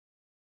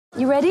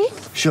You ready?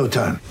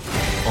 Showtime.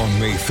 On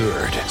May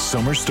 3rd,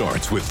 summer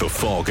starts with The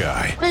Fall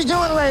Guy. Let's do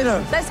it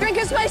later. Let's drink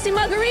a spicy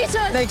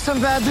margarita. Make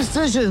some bad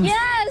decisions.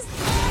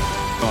 Yes!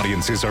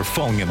 Audiences are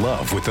falling in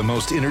love with the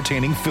most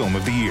entertaining film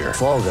of the year.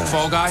 Fall Guy.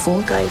 Fall Guy?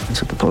 Fall Guy.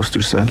 That's what the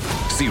poster said.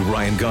 See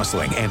Ryan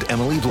Gosling and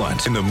Emily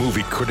Blunt in the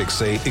movie critics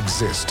say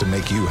exists to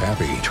make you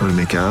happy. Trying to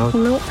make it out?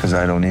 Nope. Because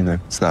I don't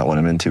either. It's not what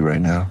I'm into right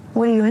now.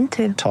 What are you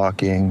into?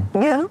 Talking.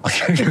 Yeah.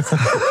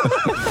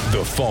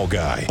 The Fall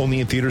Guy.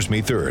 Only in theaters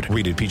May 3rd.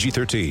 Rated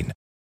PG-13.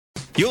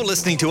 You're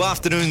listening to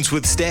Afternoons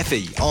with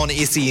Staffy on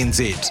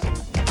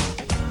SENZ.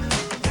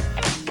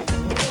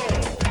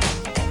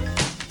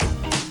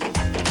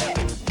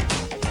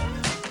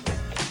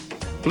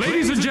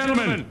 Ladies and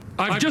gentlemen,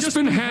 I've just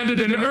been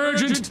handed an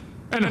urgent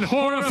and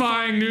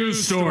horrifying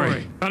news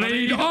story, and I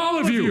need all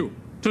of you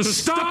to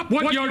stop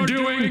what you're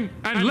doing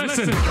and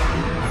listen.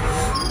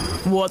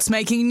 What's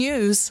making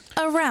news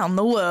around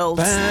the world?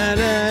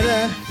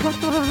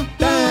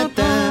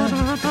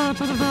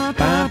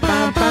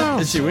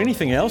 Is there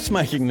anything else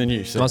making the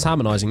news? I was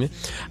harmonising there.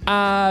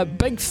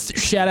 Big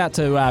shout out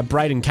to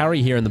Braden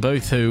Curry here in the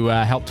booth who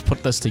helped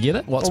put this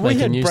together. What's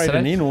making news Braden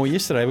today? in all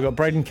yesterday. We got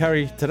Braden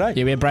Curry today.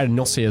 Yeah, we had Braden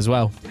Yossi as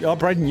well. Oh,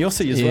 Braden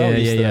Yossi as well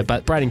yesterday. Yeah.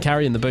 But Braden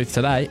Curry in the booth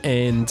today,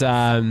 and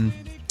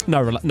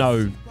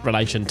no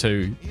relation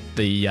to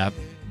the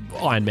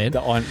Iron Man.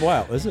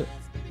 Wow, is it?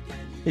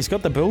 He's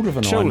got the build of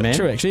an Iron Man.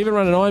 True, actually. You ever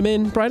run an Iron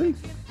Man, Braden?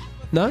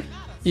 No?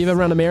 You ever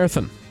run a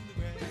marathon?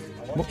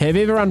 Have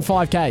you ever run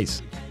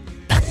 5Ks?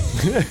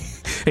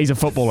 He's a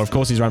footballer, of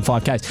course he's run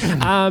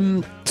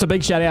 5Ks. So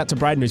big shout out to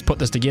Braden who's put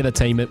this together,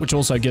 team, which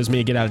also gives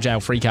me a get out of jail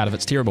free card if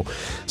it's terrible.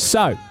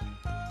 So,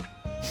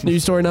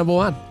 news story number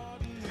one.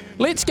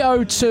 Let's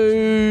go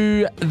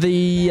to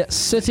the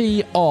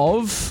city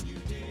of...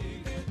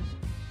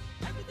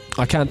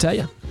 I can't tell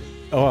you.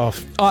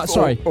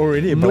 Sorry.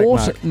 Already a black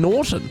mark.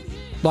 Norton.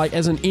 Like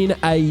as an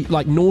N-A,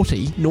 like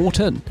naughty,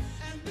 Norton.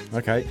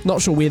 Okay.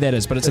 Not sure where that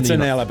is, but it's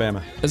in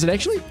Alabama. Is it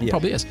actually? Yeah.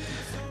 Probably is.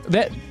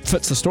 That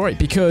fits the story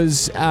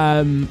because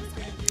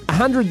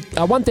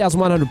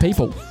 1,100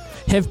 people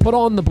have put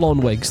on the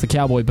blonde wigs, the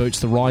cowboy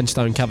boots, the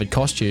rhinestone-covered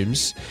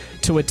costumes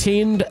to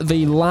attend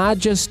the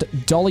largest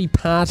Dolly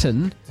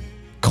Parton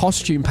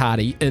costume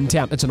party in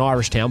town. It's an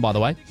Irish town, by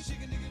the way.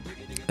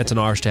 It's an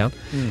Irish town.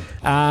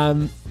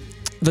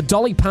 The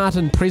Dolly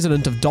Parton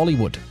president of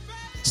Dollywood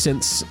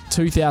since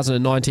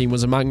 2019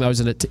 was among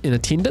those in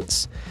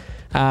attendance.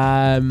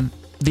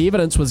 The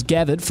evidence was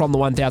gathered from the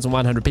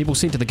 1,100 people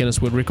sent to the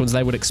Guinness World Records.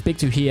 They would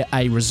expect to hear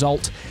a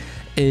result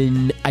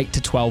in 8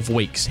 to 12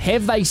 weeks.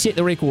 Have they set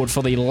the record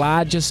for the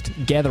largest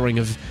gathering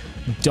of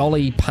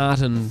Dolly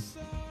Parton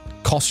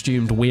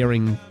costumed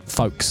wearing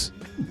folks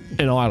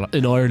in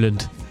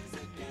Ireland?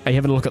 Are you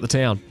having a look at the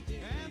town?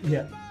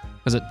 Yeah.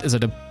 Is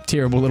it a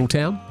terrible little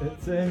town?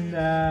 It's in...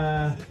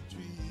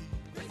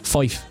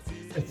 Fife.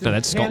 No,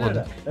 that's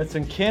Canada. Scotland. It's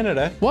in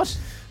Canada. What?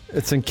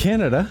 It's in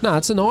Canada. No,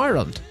 it's in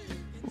Ireland.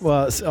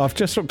 Well, I've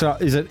just looked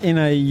up. Is it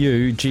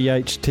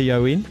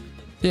Naughton?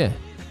 Yeah.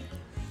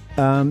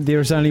 There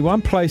is only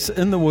one place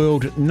in the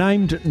world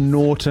named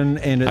Norton,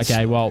 and it's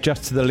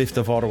just to the left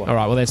of Ottawa. All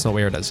right, well, that's not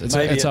where it is. It's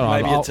all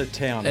right. Maybe it's a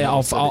town.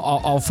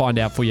 I'll find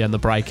out for you in the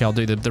break. I'll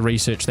do the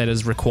research that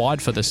is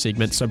required for this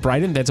segment. So,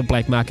 Braden, that's a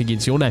black mark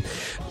against your name.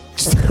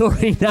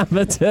 Story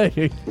number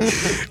two.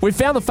 We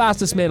found the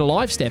fastest man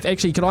alive, Steph.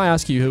 Actually, can I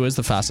ask you who is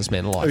the fastest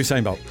man alive?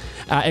 Usain Bolt.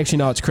 Actually,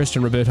 no, it's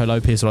Christian Roberto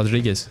Lopez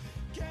Rodriguez.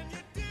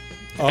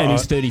 And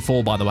he's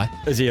 34, by the way.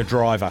 Is he a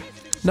driver?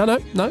 No,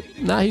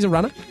 he's a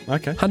runner.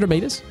 Okay. 100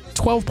 metres,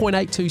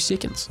 12.82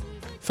 seconds.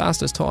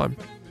 Fastest time.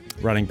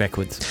 Running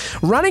backwards.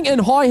 Running in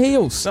high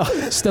heels.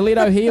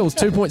 Stiletto heels,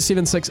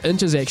 2.76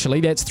 inches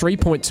actually. That's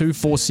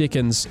 3.24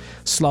 seconds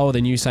slower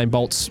than Usain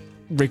Bolt's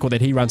record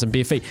that he runs in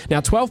bare feet.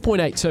 Now,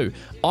 12.82,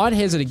 I'd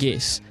hazard a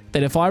guess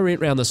that if I went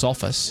round this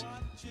office,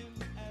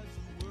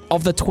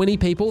 of the 20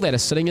 people that are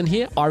sitting in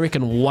here, I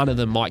reckon one of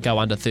them might go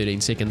under 13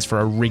 seconds for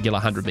a regular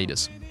 100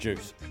 metres.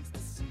 Juice.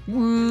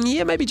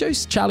 Yeah, maybe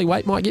Juice. Charlie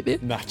Waite might get there.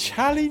 No,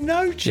 Charlie,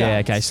 no chance. Yeah,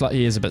 okay.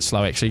 He is a bit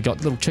slow, actually.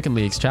 Got little chicken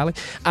legs, Charlie.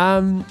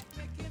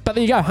 But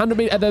there you go. 100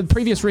 metre, the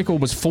previous record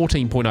was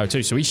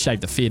 14.02, so he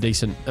shaved a fair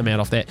decent amount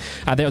off that.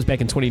 That was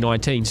back in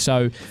 2019.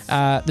 So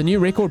the new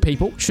record,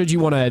 people, should you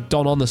want to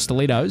don on the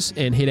stilettos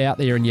and head out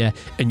there in your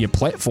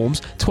platforms,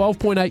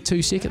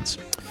 12.82 seconds.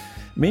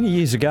 Many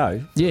years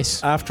ago,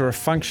 yes, after a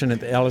function at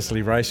the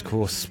Ellerslie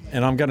Racecourse,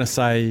 and I'm going to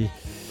say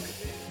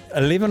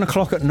 11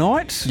 o'clock at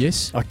night.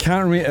 Yes. I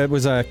can't remember. It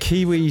was a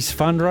Kiwis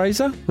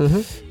fundraiser.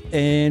 Mm-hmm.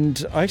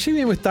 And I actually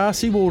went with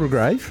Darcy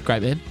Waldegrave.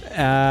 Great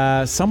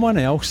man. Someone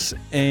else,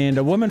 and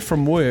a woman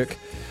from work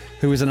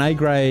who was an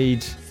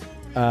A-grade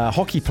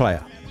hockey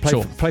player.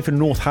 Played for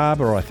North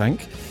Harbour, I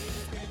think.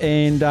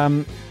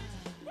 And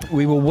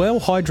we were well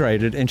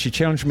hydrated, and she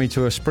challenged me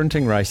to a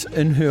sprinting race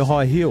in her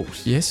high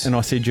heels. Yes. And I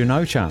said, you're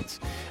no chance.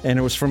 And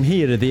it was from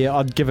here to there.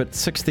 I'd give it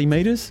 60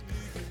 metres.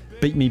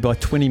 Beat me by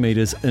 20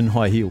 metres in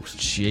high heels.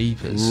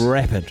 Jeepers.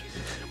 Rapid.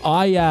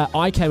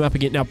 I came up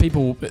against... Now,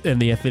 people in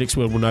the athletics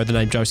world will know the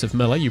name Joseph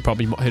Miller. You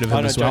probably heard of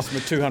him as well.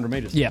 Joseph at 200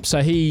 metres. Yeah,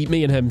 so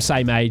me and him,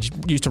 same age,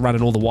 used to run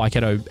in all the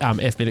Waikato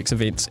athletics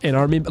events. And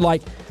I remember,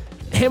 like,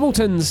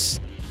 Hamilton's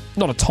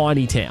not a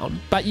tiny town,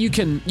 but you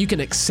can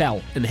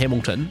excel in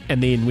Hamilton,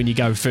 and then when you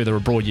go further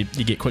abroad, you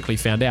get quickly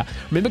found out. I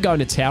remember going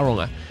to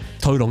Tauranga,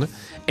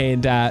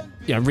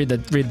 and read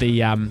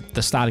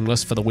the starting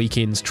list for the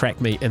weekend's track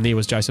meet, and there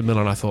was Joseph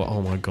Miller, and I thought,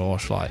 oh my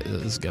gosh, like,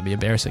 this is going to be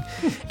embarrassing.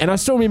 And I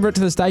still remember it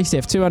to this day,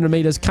 Steph. 200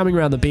 metres, coming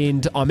around the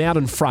bend, I'm out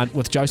in front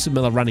with Joseph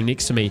Miller running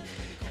next to me,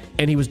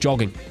 and he was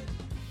jogging.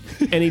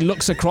 And he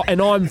looks across, and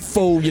I'm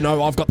full,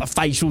 I've got the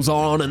facials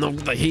on, and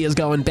the hair's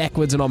going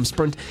backwards, and I'm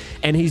sprint,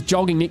 and he's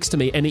jogging next to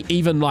me, and he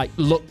even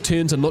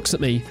turns and looks at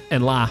me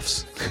and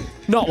laughs.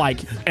 Not like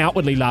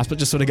outwardly laughs, but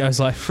just sort of goes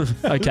like,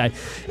 okay.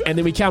 And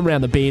then we come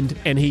around the bend,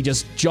 and he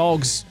just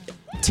jogs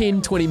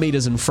 10, 20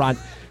 metres in front,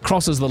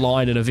 crosses the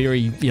line in a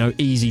very,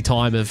 easy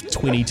time of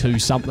 22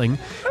 something,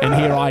 and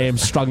here I am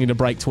struggling to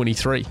break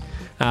 23.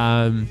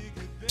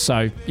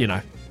 So,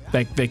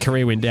 their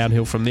career went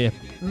downhill from there.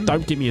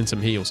 Don't get me in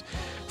some heels.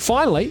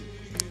 Finally,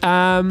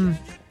 Norton's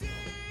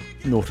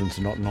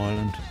not an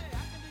island.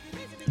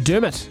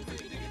 Dermot.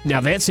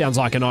 Now that sounds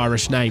like an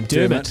Irish name.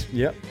 Dermot.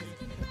 Yep.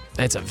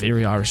 That's a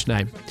very Irish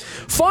name.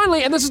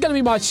 Finally, and this is going to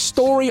be my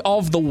story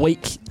of the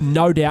week,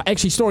 no doubt.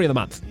 Actually, story of the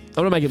month. I'm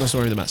going to make it my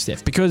story of the month,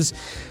 Steph, because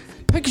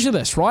picture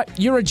this, right?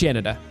 You're a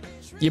janitor.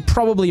 You're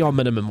probably on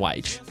minimum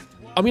wage.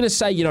 I'm going to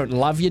say you don't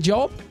love your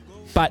job,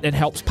 but it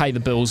helps pay the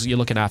bills. You're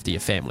looking after your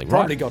family, right?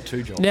 Probably got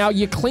 2 jobs. Now,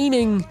 you're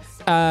cleaning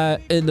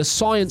in the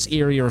science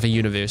area of a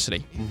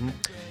university. Mm-hmm.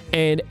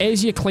 And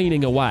as you're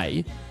cleaning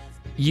away,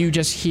 you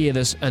just hear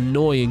this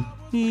annoying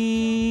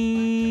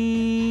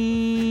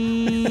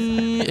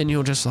and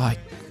you're just like,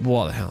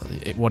 what the hell?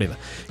 Whatever.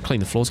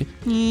 Clean the floors.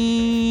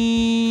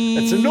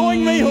 It's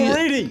annoying me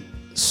already.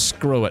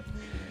 Screw it.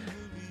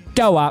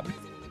 Go up.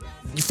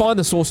 You find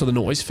the source of the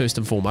noise, first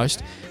and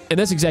foremost. And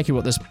that's exactly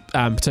what this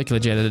particular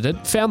janitor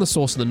did. Found the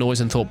source of the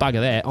noise and thought,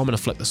 bugger that, I'm going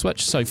to flick the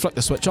switch. So flick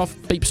the switch off,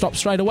 beep stop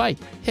straight away.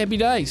 Happy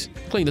days.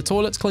 Clean the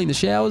toilets, clean the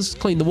showers,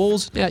 clean the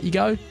walls. Out you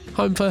go.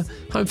 Home for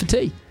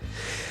tea.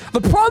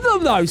 The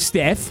problem, though,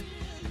 Steph,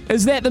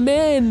 is that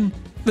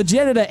the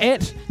janitor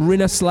at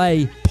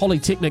Rensselaer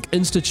Polytechnic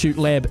Institute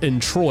Lab in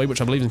Troy,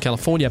 which I believe is in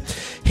California,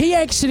 he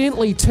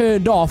accidentally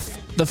turned off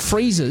the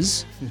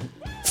freezers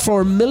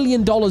for $1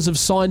 million of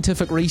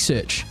scientific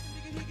research.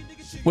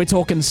 We're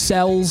talking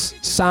cells,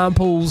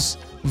 samples,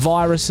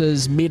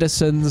 viruses,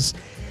 medicines.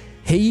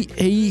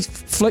 He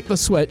flicked the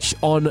switch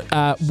on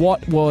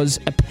what was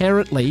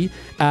apparently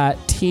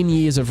 10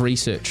 years of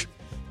research.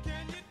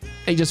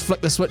 He just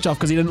flicked the switch off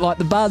because he didn't like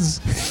the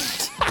buzz.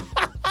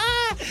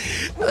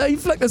 He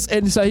flicked this,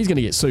 and so he's going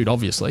to get sued,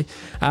 obviously.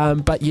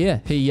 But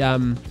yeah,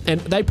 and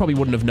they probably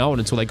wouldn't have known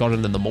until they got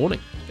in the morning,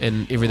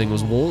 and everything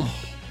was warm,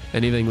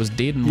 and everything was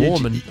dead and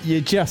warm. And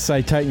you just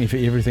say, take me for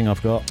everything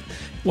I've got.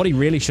 What he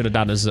really should have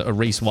done is a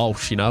Reese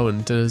Walsh,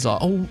 and it's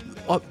like,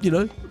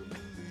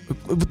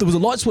 there was a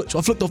light switch.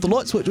 I flicked off the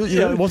light switch.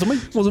 It wasn't me.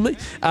 Wasn't me.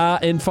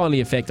 And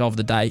finally, effect of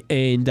the day.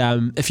 And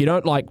if you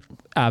don't like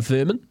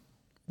vermin,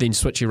 then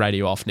switch your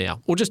radio off now,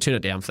 or just turn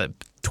it down for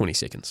 20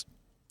 seconds.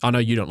 I know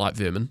you don't like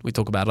vermin. We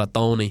talk about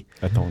ratoni.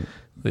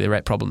 The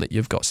rat problem that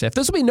you've got, Seth.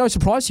 This will be no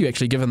surprise to you,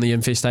 actually, given the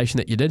infestation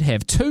that you did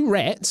have. 2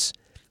 rats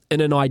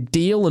in an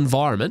ideal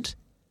environment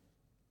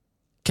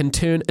can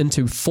turn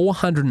into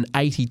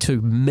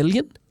 482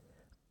 million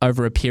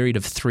over a period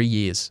of 3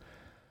 years.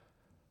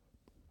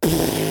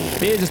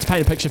 Yeah, just to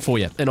paint a picture for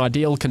you. In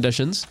ideal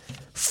conditions,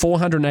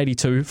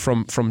 482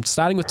 from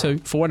starting with 2,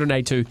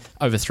 482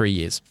 over 3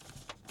 years.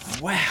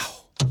 Wow.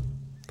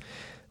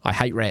 I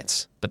hate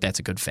rats, but that's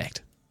a good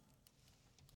fact.